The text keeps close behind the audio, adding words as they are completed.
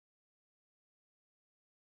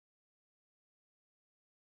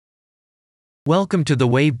Welcome to the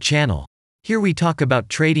Wave channel. Here we talk about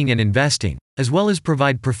trading and investing, as well as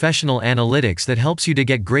provide professional analytics that helps you to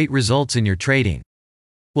get great results in your trading.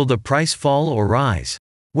 Will the price fall or rise?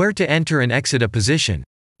 Where to enter and exit a position?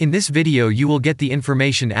 In this video you will get the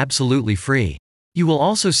information absolutely free. You will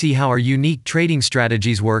also see how our unique trading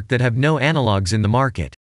strategies work that have no analogs in the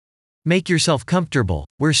market. Make yourself comfortable,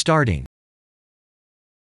 we're starting.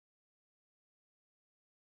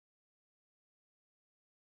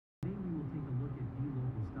 Today we will take a look at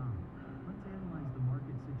DLOCAL stock. Let's analyze the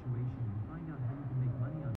market situation and find out how you can make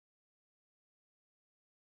money on it.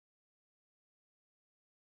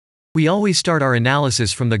 We always start our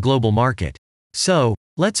analysis from the global market. So,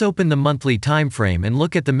 let's open the monthly time frame and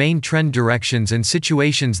look at the main trend directions and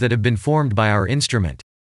situations that have been formed by our instrument.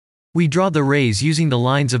 We draw the rays using the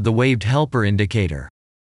lines of the waved helper indicator.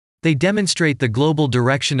 They demonstrate the global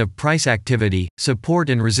direction of price activity, support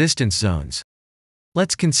and resistance zones.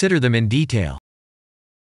 Let's consider them in detail.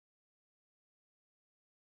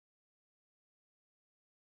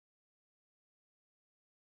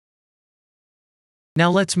 Now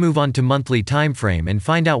let's move on to monthly time frame and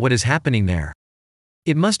find out what is happening there.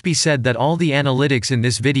 It must be said that all the analytics in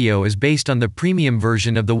this video is based on the premium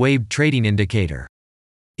version of the waved trading indicator.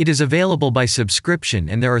 It is available by subscription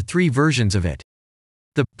and there are 3 versions of it.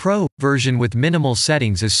 The Pro version with minimal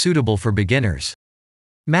settings is suitable for beginners.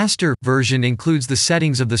 Master version includes the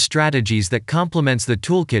settings of the strategies that complements the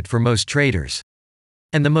toolkit for most traders.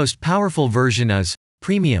 And the most powerful version is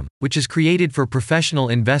Premium, which is created for professional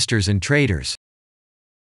investors and traders.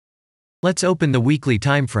 Let's open the weekly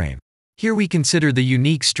time frame. Here we consider the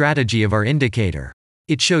unique strategy of our indicator.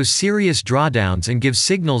 It shows serious drawdowns and gives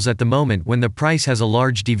signals at the moment when the price has a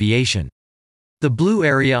large deviation. The blue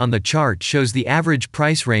area on the chart shows the average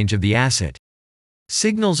price range of the asset.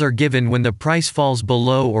 Signals are given when the price falls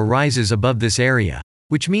below or rises above this area,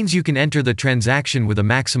 which means you can enter the transaction with a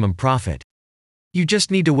maximum profit. You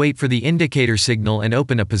just need to wait for the indicator signal and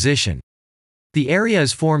open a position. The area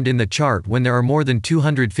is formed in the chart when there are more than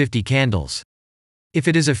 250 candles. If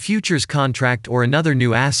it is a futures contract or another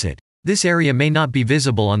new asset, this area may not be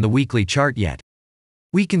visible on the weekly chart yet.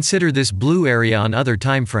 We consider this blue area on other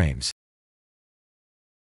time frames.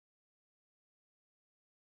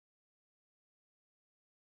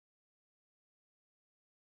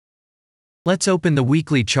 Let's open the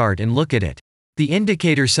weekly chart and look at it. The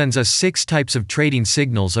indicator sends us 6 types of trading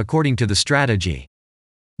signals according to the strategy: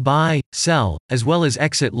 buy, sell, as well as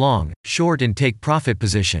exit long, short and take profit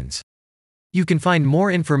positions. You can find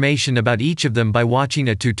more information about each of them by watching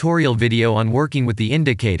a tutorial video on working with the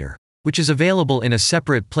indicator, which is available in a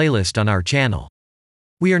separate playlist on our channel.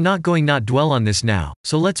 We are not going to dwell on this now,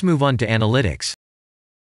 so let's move on to analytics.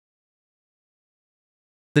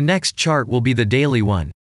 The next chart will be the daily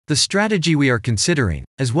one. The strategy we are considering,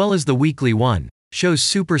 as well as the weekly one, shows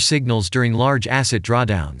super signals during large asset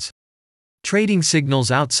drawdowns. Trading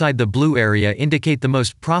signals outside the blue area indicate the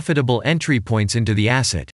most profitable entry points into the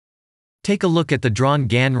asset. Take a look at the drawn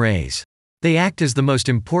Gann rays. They act as the most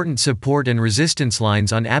important support and resistance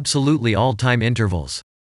lines on absolutely all time intervals.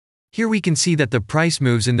 Here we can see that the price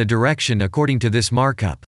moves in the direction according to this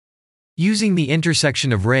markup. Using the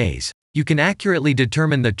intersection of rays, you can accurately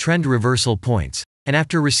determine the trend reversal points, and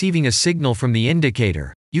after receiving a signal from the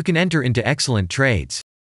indicator, you can enter into excellent trades.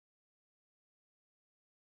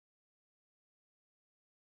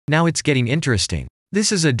 Now it's getting interesting.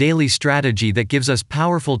 This is a daily strategy that gives us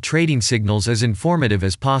powerful trading signals as informative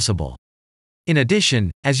as possible. In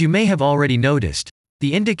addition, as you may have already noticed,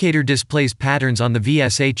 the indicator displays patterns on the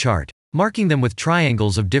VSA chart, marking them with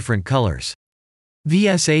triangles of different colors.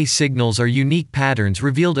 VSA signals are unique patterns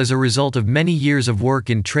revealed as a result of many years of work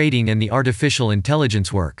in trading and the artificial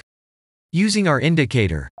intelligence work. Using our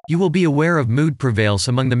indicator, you will be aware of mood prevails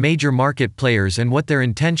among the major market players and what their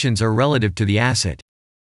intentions are relative to the asset.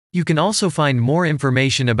 You can also find more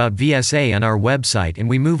information about VSA on our website, and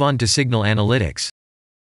we move on to signal analytics.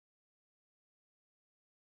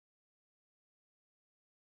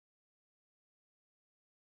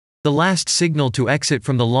 The last signal to exit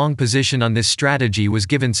from the long position on this strategy was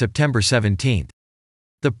given September 17.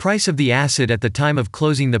 The price of the asset at the time of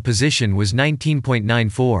closing the position was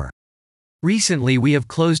 19.94. Recently we have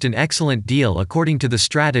closed an excellent deal according to the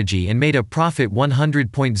strategy and made a profit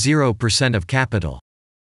 100.0% of capital.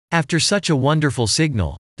 After such a wonderful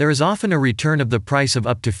signal, there is often a return of the price of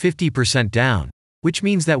up to 50% down, which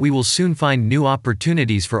means that we will soon find new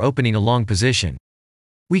opportunities for opening a long position.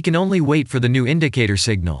 We can only wait for the new indicator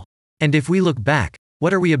signal. And if we look back,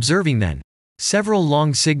 what are we observing then? Several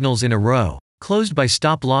long signals in a row, closed by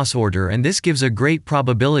stop-loss order, and this gives a great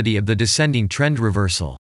probability of the descending trend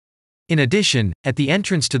reversal. In addition, at the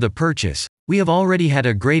entrance to the purchase, we have already had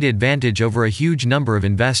a great advantage over a huge number of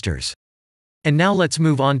investors. And now let's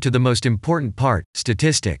move on to the most important part,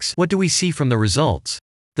 statistics. What do we see from the results?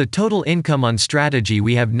 The total income on strategy,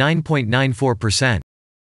 we have 9.94%.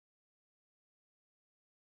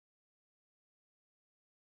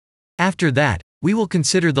 After that, we will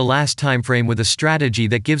consider the last time frame with a strategy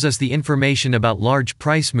that gives us the information about large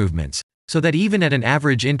price movements, so that even at an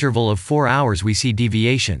average interval of 4 hours we see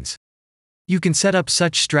deviations. You can set up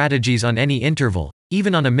such strategies on any interval,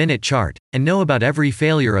 even on a minute chart, and know about every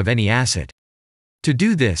failure of any asset. To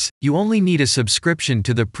do this, you only need a subscription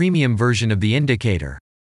to the premium version of the indicator.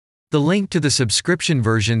 The link to the subscription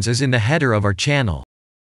versions is in the header of our channel.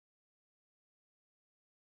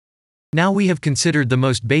 Now we have considered the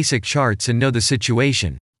most basic charts and know the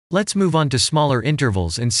situation. Let's move on to smaller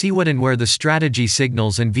intervals and see what and where the strategy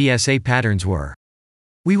signals and VSA patterns were.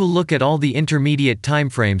 We will look at all the intermediate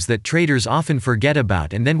timeframes that traders often forget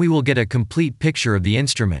about, and then we will get a complete picture of the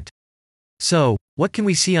instrument. So, what can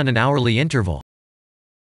we see on an hourly interval?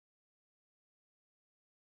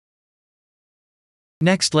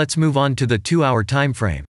 Next, let's move on to the 2-hour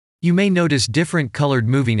timeframe. You may notice different colored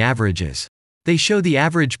moving averages. They show the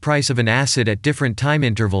average price of an asset at different time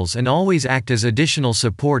intervals and always act as additional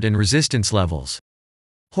support and resistance levels.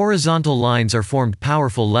 Horizontal lines are formed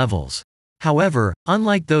powerful levels. However,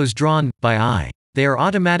 unlike those drawn by eye, they are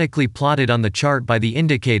automatically plotted on the chart by the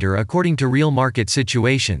indicator according to real market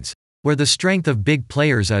situations, where the strength of big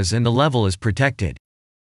players is and the level is protected.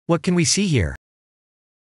 What can we see here?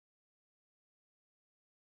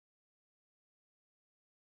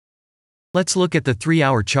 Let's look at the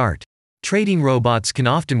 3-hour chart. Trading robots can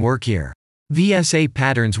often work here. VSA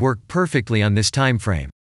patterns work perfectly on this time frame.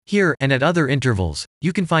 Here, and at other intervals,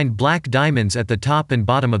 you can find black diamonds at the top and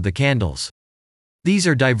bottom of the candles. These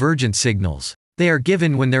are divergence signals. They are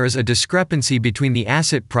given when there is a discrepancy between the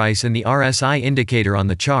asset price and the RSI indicator on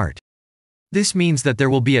the chart. This means that there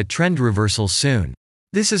will be a trend reversal soon.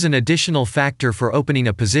 This is an additional factor for opening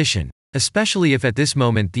a position, especially if at this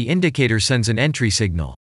moment the indicator sends an entry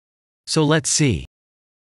signal. So let's see.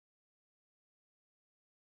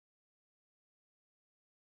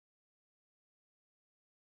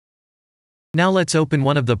 Now let's open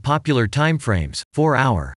one of the popular timeframes,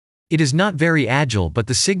 4-hour. It is not very agile, but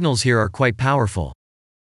the signals here are quite powerful.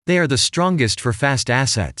 They are the strongest for fast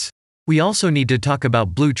assets. We also need to talk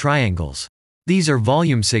about blue triangles. These are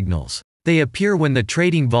volume signals. They appear when the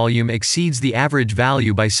trading volume exceeds the average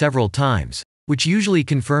value by several times, which usually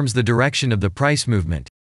confirms the direction of the price movement.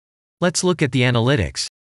 Let's look at the analytics.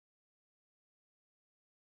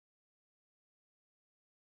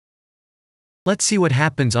 Let's see what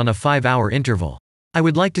happens on a 5-hour interval. I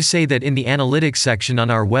would like to say that in the analytics section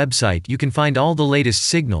on our website you can find all the latest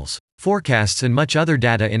signals, forecasts and much other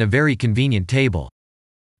data in a very convenient table.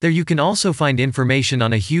 There you can also find information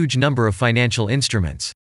on a huge number of financial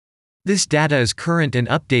instruments. This data is current and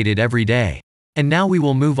updated every day. And now we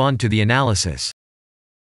will move on to the analysis.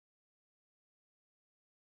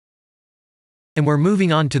 And we're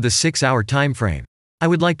moving on to the 6-hour timeframe. I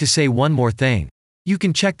would like to say one more thing. You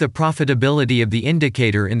can check the profitability of the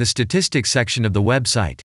indicator in the statistics section of the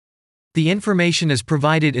website. The information is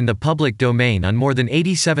provided in the public domain on more than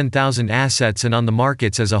 87,000 assets, and on the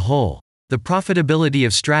markets as a whole, the profitability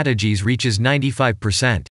of strategies reaches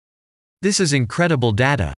 95%. This is incredible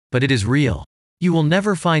data, but it is real. You will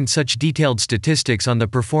never find such detailed statistics on the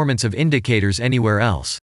performance of indicators anywhere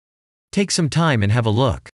else. Take some time and have a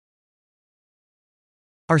look.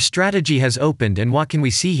 Our strategy has opened, and what can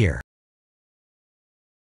we see here?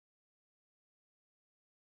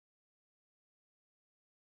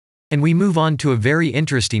 And we move on to a very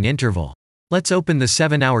interesting interval. Let's open the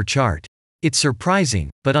 7-hour chart. It's surprising,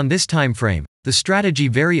 but on this time frame, the strategy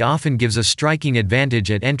very often gives a striking advantage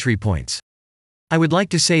at entry points. I would like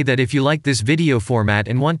to say that if you like this video format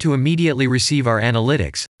and want to immediately receive our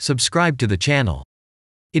analytics, subscribe to the channel.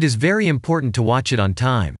 It is very important to watch it on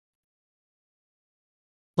time.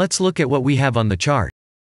 Let's look at what we have on the chart.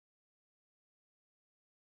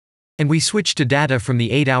 And we switch to data from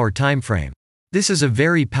the 8-hour time frame. This is a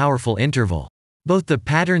very powerful interval. Both the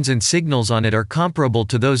patterns and signals on it are comparable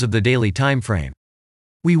to those of the daily time frame.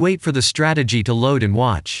 We wait for the strategy to load and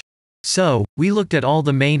watch. So, we looked at all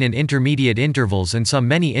the main and intermediate intervals and saw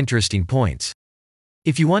many interesting points.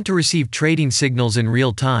 If you want to receive trading signals in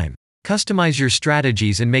real time, customize your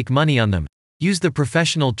strategies and make money on them, use the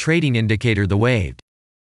professional trading indicator, the Waved.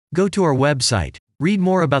 Go to our website, read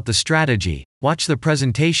more about the strategy, watch the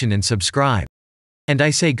presentation and subscribe. And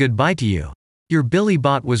I say goodbye to you. Your Billy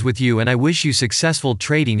Bot was with you, and I wish you successful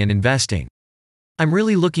trading and investing. I'm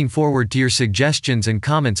really looking forward to your suggestions and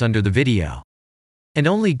comments under the video. And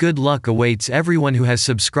only good luck awaits everyone who has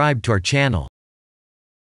subscribed to our channel.